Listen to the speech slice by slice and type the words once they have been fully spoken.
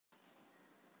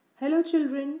Hello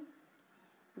children,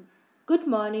 good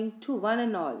morning to one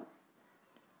and all.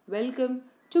 Welcome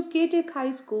to K-Tech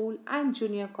High School and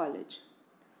Junior College.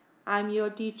 I'm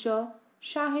your teacher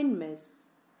Shahin Miss,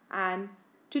 and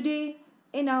today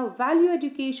in our value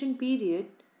education period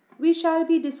we shall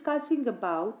be discussing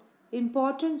about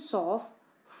importance of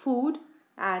food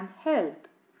and health.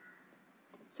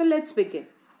 So let's begin.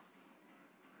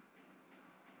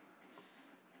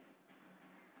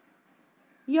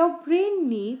 Your brain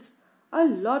needs a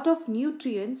lot of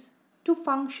nutrients to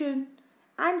function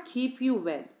and keep you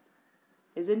well,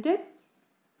 isn't it?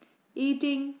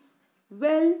 Eating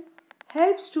well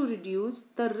helps to reduce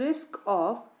the risk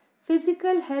of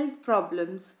physical health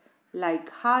problems like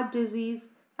heart disease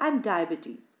and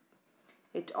diabetes.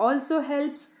 It also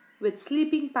helps with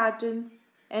sleeping patterns,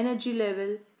 energy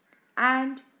level,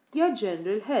 and your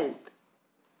general health.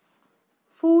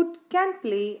 Food can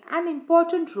play an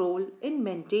important role in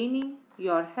maintaining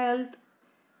your health,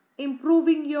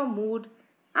 improving your mood,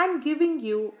 and giving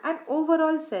you an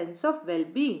overall sense of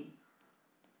well-being.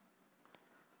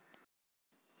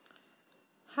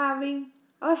 Having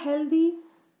a healthy,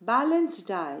 balanced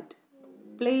diet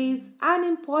plays an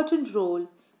important role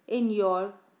in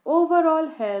your overall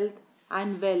health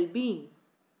and well-being.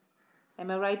 Am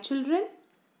I right, children?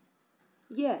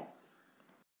 Yes.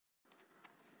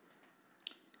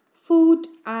 Food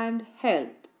and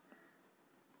health.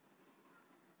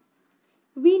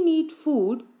 We need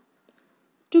food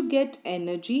to get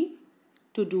energy,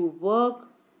 to do work,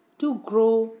 to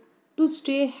grow, to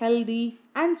stay healthy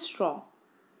and strong.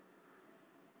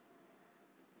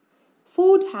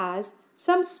 Food has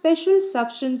some special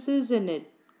substances in it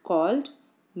called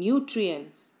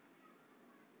nutrients.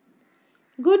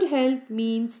 Good health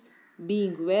means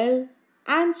being well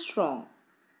and strong.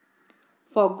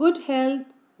 For good health,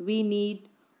 we need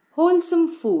wholesome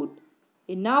food,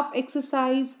 enough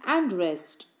exercise and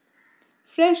rest,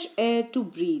 fresh air to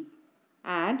breathe,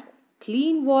 and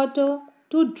clean water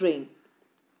to drink,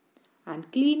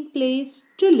 and clean place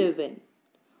to live in.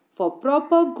 For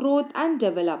proper growth and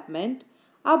development,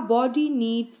 our body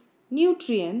needs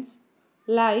nutrients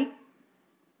like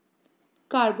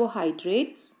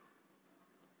carbohydrates,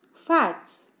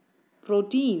 fats,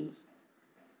 proteins,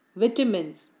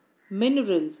 vitamins,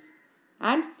 minerals,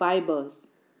 and fibers.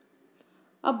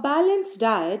 A balanced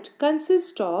diet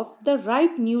consists of the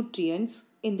right nutrients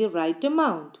in the right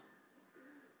amount.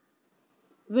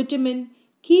 Vitamin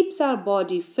keeps our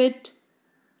body fit,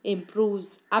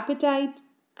 improves appetite,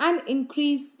 and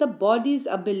increases the body's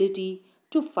ability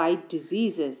to fight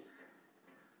diseases.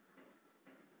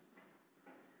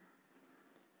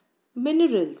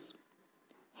 Minerals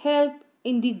help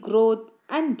in the growth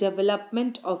and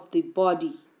development of the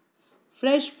body.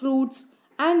 Fresh fruits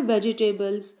and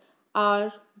vegetables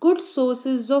are good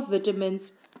sources of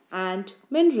vitamins and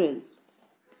minerals.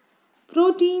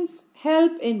 Proteins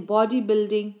help in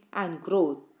bodybuilding and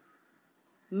growth.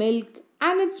 Milk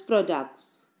and its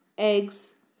products,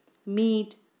 eggs,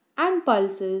 meat, and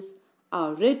pulses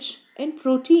are rich in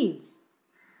proteins.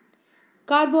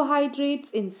 Carbohydrates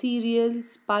in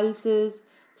cereals, pulses,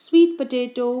 sweet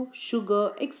potato,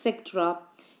 sugar, etc.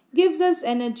 gives us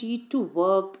energy to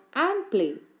work and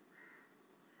play.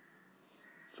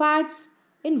 Fats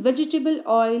in vegetable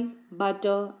oil,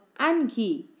 butter, and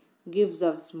ghee gives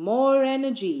us more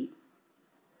energy.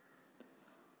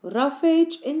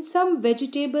 Roughage in some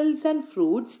vegetables and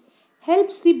fruits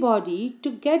helps the body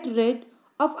to get rid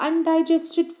of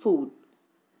undigested food.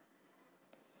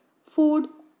 Food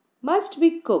must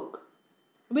be cooked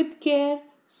with care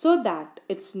so that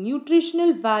its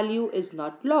nutritional value is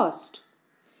not lost.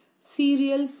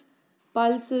 Cereals,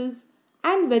 pulses,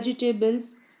 and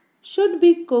vegetables should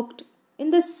be cooked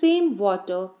in the same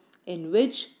water in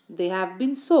which they have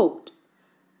been soaked.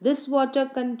 This water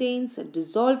contains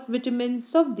dissolved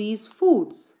vitamins of these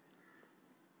foods.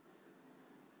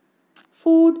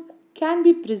 Food can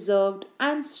be preserved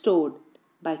and stored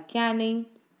by canning,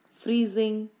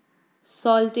 freezing,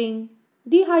 salting,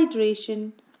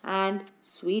 dehydration, and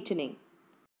sweetening.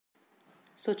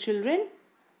 So children,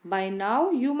 by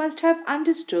now you must have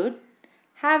understood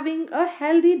having a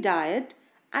healthy diet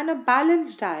and a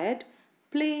balanced diet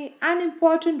play an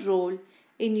important role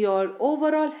in your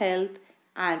overall health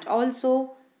and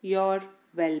also your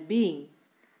well-being.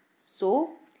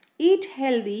 So, eat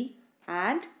healthy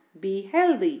and be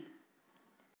healthy.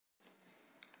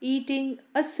 Eating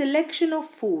a selection of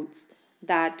foods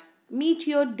that meet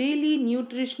your daily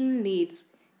nutritional needs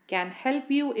can help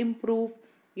you improve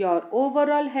your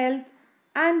overall health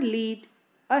and lead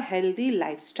a healthy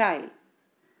lifestyle.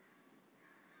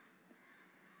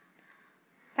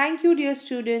 Thank you, dear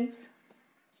students.